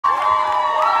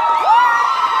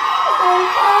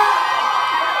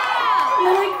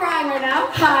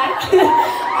Hi.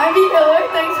 I'm Miller.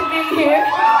 Thanks for being here.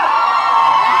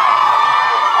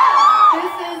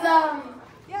 This is,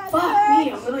 fuck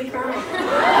me, I'm really crying.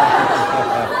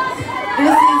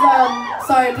 This is,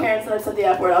 sorry parents that I said the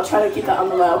F word. I'll try to keep that on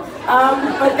the low.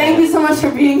 But thank you so much for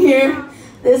being here.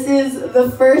 This is the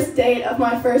first date of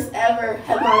my first ever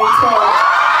headlining tour.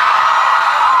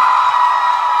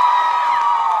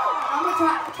 I'm gonna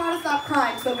try to stop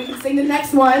crying so we can sing the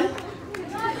next one.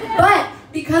 But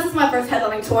because it's my first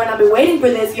headlining tour and I've been waiting for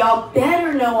this, y'all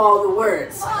better know all the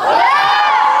words. And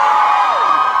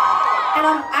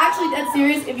I'm actually dead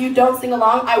serious. If you don't sing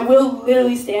along, I will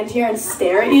literally stand here and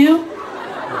stare at you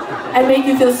and make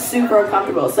you feel super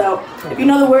uncomfortable. So if you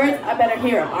know the words, I better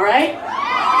hear them, all right?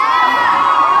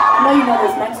 I know you know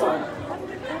this next one.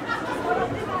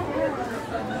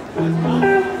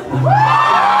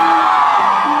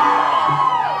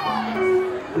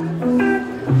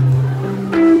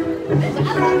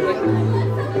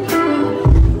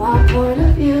 My point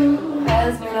of view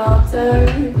has been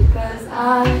altered because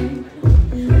I'm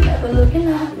never looking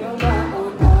at your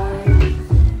own eyes.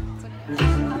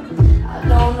 I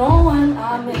don't know when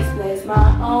I misplaced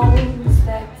my own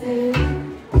perspective,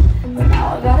 but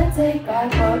now I gotta take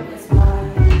back what is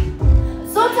mine.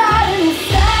 So tired of this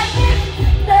stagnant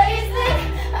place that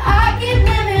I keep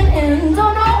living in.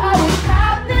 Don't know how it's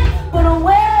happening, but I'm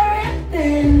wearing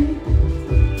thin.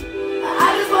 I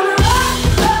just wanna rock the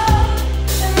road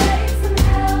and raise some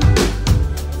hell.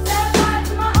 Set fire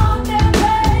to my own damn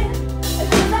brain,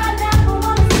 because I never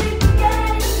wanna sleep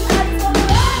again. I just wanna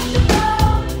rock the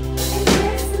road and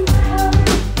kiss some hell.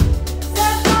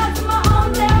 Set fire to my own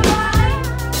damn mind,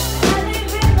 and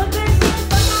leave inhibitions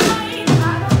behind. I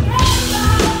don't care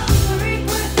about the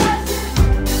repercussions.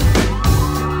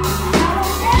 I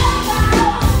don't care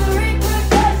about the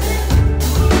repercussions.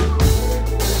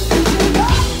 You can go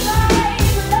away,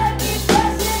 but let me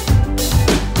press it.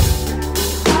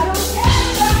 I don't care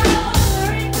about the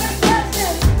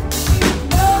repercussions.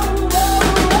 No, no.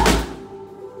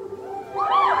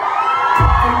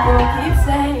 People keep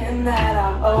saying that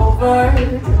I'm over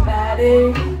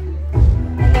dramatic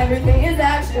and everything is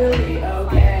actually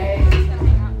okay.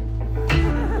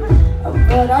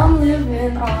 But I'm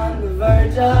living on the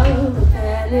verge of a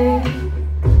panic.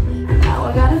 Now I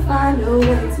gotta find a way